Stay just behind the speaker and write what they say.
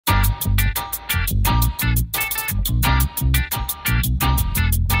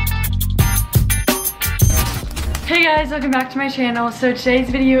Hey guys, welcome back to my channel. So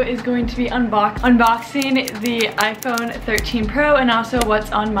today's video is going to be unboxing the iPhone 13 Pro and also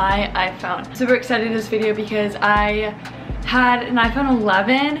what's on my iPhone. Super excited for this video because I had an iPhone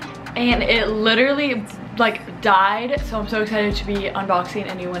 11 and it literally like died. So I'm so excited to be unboxing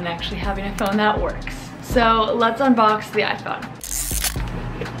a new one and actually having a phone that works. So let's unbox the iPhone.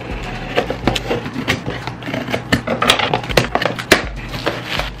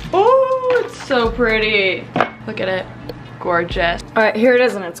 Oh, it's so pretty. Look at it. Gorgeous. All right, here it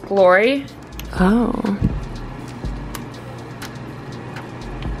is in its glory. Oh.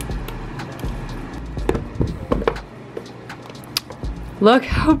 Look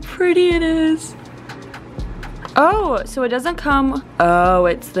how pretty it is. Oh, so it doesn't come, oh,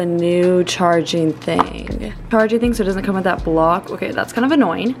 it's the new charging thing. So it doesn't come with that block. Okay, that's kind of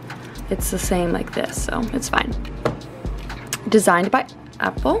annoying. It's the same like this, so it's fine. Designed by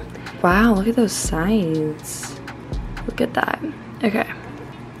Apple. Wow, look at those sides. Look at that. Okay.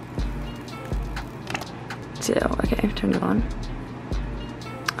 So, okay, turn it on.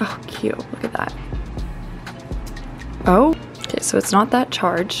 Oh, cute. Look at that. Oh, okay, so it's not that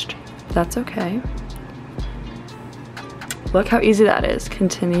charged. That's okay. Look how easy that is.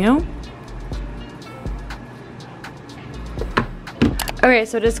 Continue. Okay,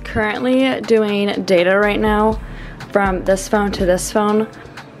 so it is currently doing data right now from this phone to this phone.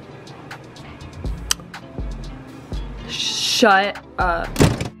 Shut up.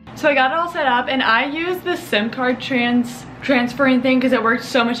 So I got it all set up and I used the SIM card transferring thing because it worked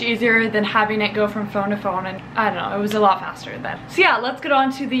so much easier than having it go from phone to phone, and I don't know, it was a lot faster then. So yeah, let's get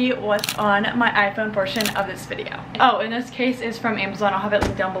on to the what's on my iPhone portion of this video. Oh, in this case is from Amazon. I'll have it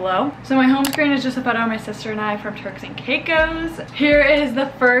linked down below. So my home screen is just a photo of my sister and I from Turks and Caicos. Here is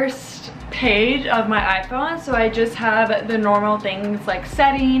the first page of my iPhone. So I just have the normal things like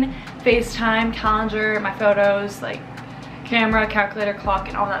setting, FaceTime, calendar, my photos, like camera, calculator, clock,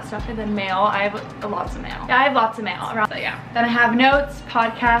 and all that stuff, and then mail. I have lots of mail. Yeah, I have lots of mail around. So yeah. Then I have notes,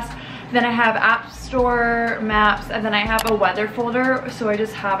 podcasts, then I have App Store, maps, and then I have a weather folder. So I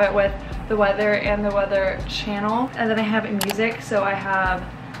just have it with the weather and the weather channel. And then I have music, so I have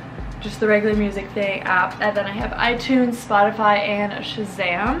just the regular music thing app. And then I have iTunes, Spotify, and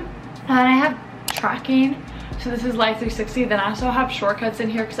Shazam. And I have tracking. So this is Life 360. Then I also have shortcuts in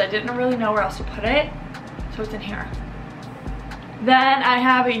here because I didn't really know where else to put it. So it's in here. Then I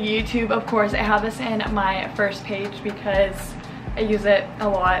have a YouTube, of course. I have this in my first page because I use it a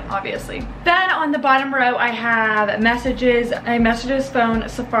lot, obviously. Then on the bottom row, I have messages, phone,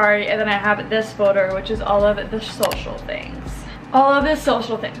 Safari, and then I have this folder, which is all of the social things. All of the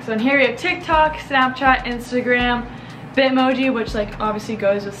social things. So in here you have TikTok, Snapchat, Instagram, Bitmoji, which like obviously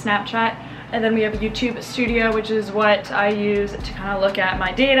goes with Snapchat. And then we have YouTube Studio, which is what I use to kind of look at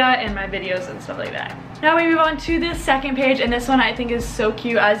my data and my videos and stuff like that. Now we move on to the second page, and this one I think is so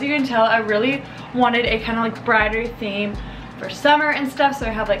cute. As you can tell, I really wanted a kind of like brighter theme for summer and stuff, so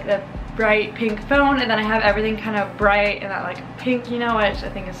I have like the bright pink phone, and then I have everything kind of bright and that like pink, you know, which I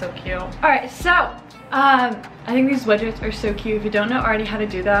think is so cute. Alright, so I think these widgets are so cute. If you don't know already how to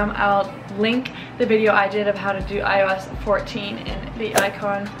do them, I'll link the video I did of how to do iOS 14 in the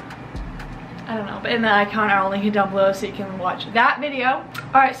icon. I don't know, but in the icon I'll link it down below so you can watch that video.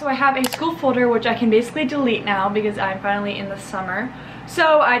 Alright, so I have a school folder which I can basically delete now because I'm finally in the summer.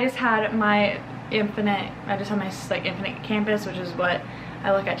 So I just had my infinite campus, which is what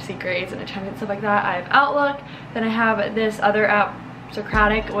I look at to see grades and attendance, stuff like that. I have Outlook. Then I have this other app,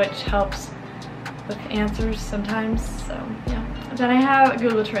 Socratic, which helps with answers sometimes, so yeah. Then I have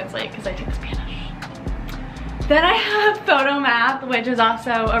Google Translate because I take Spanish. Then I have Photomath, which is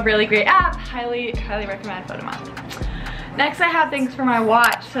also a really great app. Highly recommend Photomath. Next I have things for my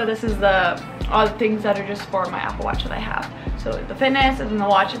watch. So this is all the things that are just for my Apple Watch that I have. So the fitness and then the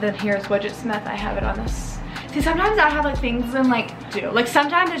watch, and then here's Widgetsmith. I have it on this. See, sometimes I have like things in like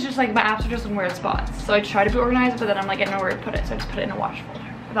sometimes it's just like my apps are just in weird spots. So I try to be organized, but then I'm like, I don't know where to put it. So I just put it in a watch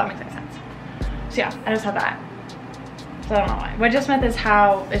folder, if that makes any sense. So yeah, I just have that. So I don't know why. Widgetsmith is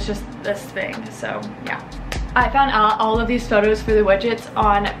how, it's just this thing, so yeah. I found out all of these photos for the widgets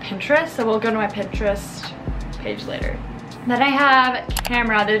on Pinterest, so we'll go to my Pinterest page later. Then I have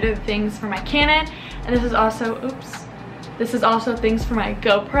camera. These are the things for my Canon, and this is also, this is also things for my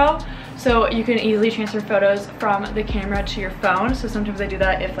GoPro. So you can easily transfer photos from the camera to your phone. So sometimes I do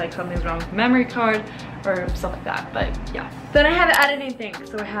that if like something's wrong with the memory card or stuff like that, but yeah. Then I have editing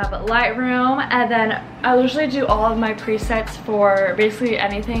things. So I have Lightroom, and then I usually do all of my presets for basically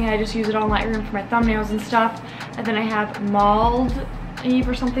anything. I just use it on Lightroom for my thumbnails and stuff. And then I have Eve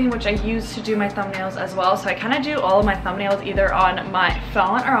or something, which I use to do my thumbnails as well. So I kind of do all of my thumbnails either on my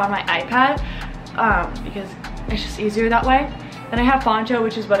phone or on my iPad, because It's just easier that way. Then I have Fonto,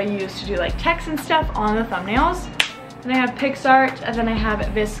 which is what I use to do like text and stuff on the thumbnails. Then I have PixArt, and then I have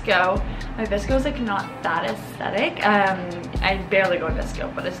Visco. My Visco is like not that aesthetic. I barely go to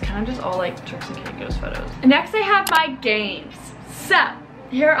Visco, but it's kind of just all like Turks and Caicos photos. Next I have my games. So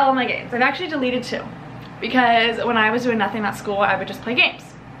here are all my games. I've actually deleted 2 because when I was doing nothing at school, I would just play games.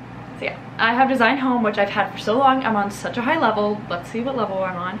 So yeah, I have Design Home, which I've had for so long. I'm on such a high level. Let's see what level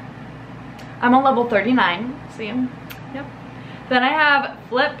I'm on. I'm on level 39. See? Yep. Then I have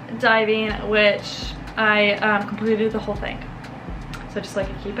Flip Diving, which I completed the whole thing. So just like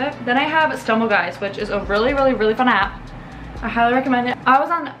I keep it. Then I have Stumble Guys, which is a really fun app. I highly recommend it.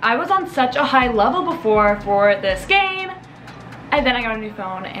 I was on such a high level before for this game, and then I got a new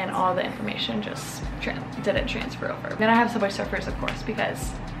phone and all the information just didn't transfer over. Then I have Subway Surfers, of course,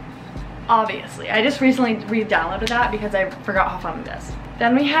 because obviously I just recently re-downloaded that because I forgot how fun it is.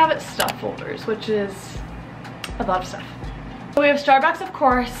 Then we have Stuff Folders, which is a lot of stuff. So we have Starbucks, of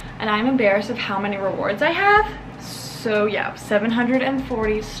course, and I'm embarrassed of how many rewards I have. So yeah,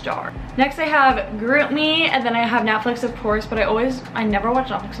 740 stars. Next I have GroupMe, and then I have Netflix, of course, but I never watch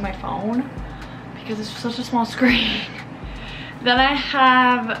Netflix on my phone because it's such a small screen. Then I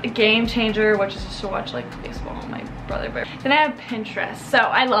have Game Changer, which is just to watch like baseball with my brother. Then I have Pinterest. So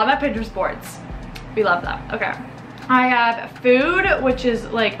I love my Pinterest boards. We love that. Okay. I have Food, which is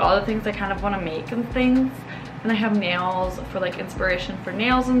like all the things I kind of want to make and things. And I have Nails for like inspiration for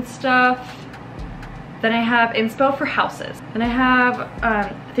nails and stuff. Then I have Inspo for houses. Then I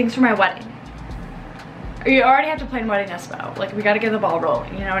have things for my wedding. You already have to plan wedding inspo. Like we gotta get the ball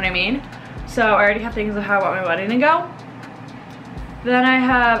rolling, you know what I mean? So I already have things of how I want my wedding to go. Then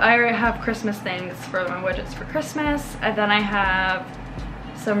I already have Christmas things for my widgets for Christmas. And then I have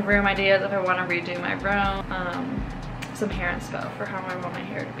some room ideas if I want to redo my room. Some hair inspo for how I want my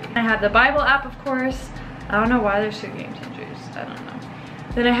hair to be. I have the Bible app, of course. I don't know why there's 2 game changers. I don't know.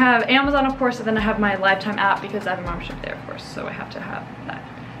 Then I have Amazon, of course, and then I have my Lifetime app because I have a membership there, of course, so I have to have that.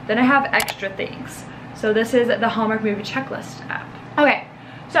 Then I have Extra Things. So this is the Hallmark Movie Checklist app. Okay,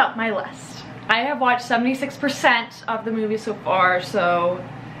 so my list. I have watched 76% of the movie so far, so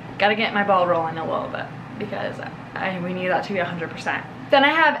gotta get my ball rolling a little bit because we need that to be 100%. Then I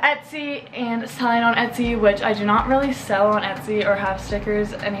have Etsy and selling on Etsy, which I do not really sell on Etsy or have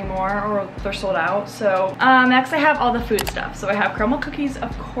stickers anymore, or they're sold out. So next I have all the food stuff. So I have crumble cookies,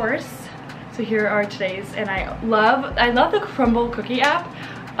 of course. So here are today's, and I love the crumble cookie app.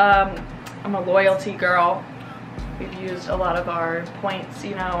 I'm a loyalty girl. We've used a lot of our points,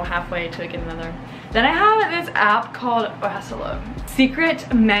 you know, halfway to get another. Then I have this app called, oh, it has to load,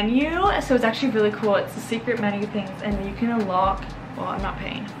 Secret Menu. So it's actually really cool. It's the secret menu things, and you can unlock, well, I'm not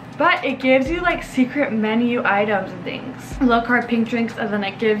paying, but it gives you like secret menu items and things. Low carb pink drinks, and then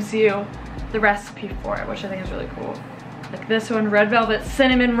it gives you the recipe for it, which I think is really cool. Like this one, red velvet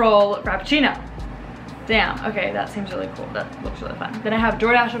cinnamon roll frappuccino. Damn, okay, that seems really cool. That looks really fun. Then I have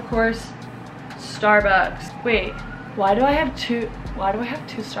DoorDash, of course, Starbucks. Wait, why do I have two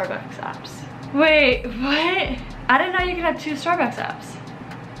Starbucks apps? Wait, what? I didn't know you could have 2 Starbucks apps.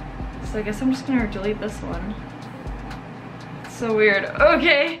 So I guess I'm just gonna delete this one. It's so weird.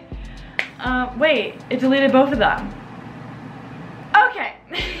 Okay. Wait, it deleted both of them. Okay.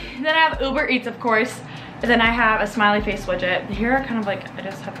 Then I have Uber Eats, of course. And then I have a smiley face widget. Here are kind of like, I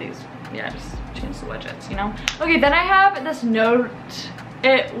just have these, yeah, I just changed the widgets, you know? Okay, then I have this Note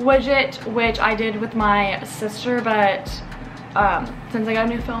It widget, which I did with my sister, but since I got a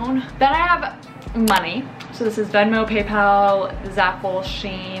new phone. Then I have money. So this is Venmo, PayPal, Zappos,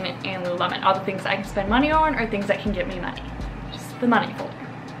 Shein, and Lululemon. All the things I can spend money on or things that can get me money. Just the money folder.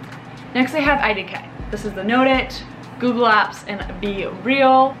 Next I have IDK. This is the Note It, Google Apps, and Be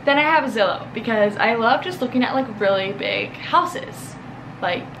Real. Then I have Zillow because I love just looking at like really big houses.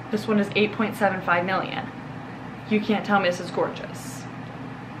 Like this one is 8.75 million. You can't tell me this is gorgeous.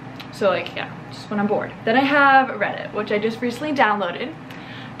 So like, yeah, just when I'm bored. Then I have Reddit, which I just recently downloaded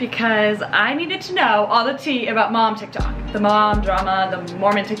because I needed to know all the tea about mom TikTok. The mom drama, the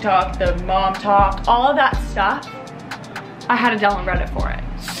Mormon TikTok, the mom talk, all of that stuff. I had to download Reddit for it.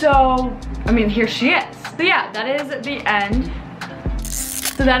 So, I mean, here she is. So yeah, that is the end.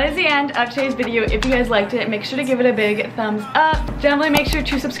 So that is the end of today's video. If you guys liked it, make sure to give it a big thumbs up. Definitely make sure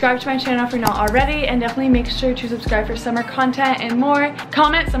to subscribe to my channel if you're not already, and definitely make sure to subscribe for summer content and more.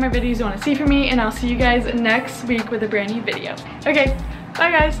 Comment summer videos you want to see from me, and I'll see you guys next week with a brand new video. Okay, bye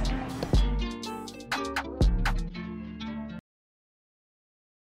guys.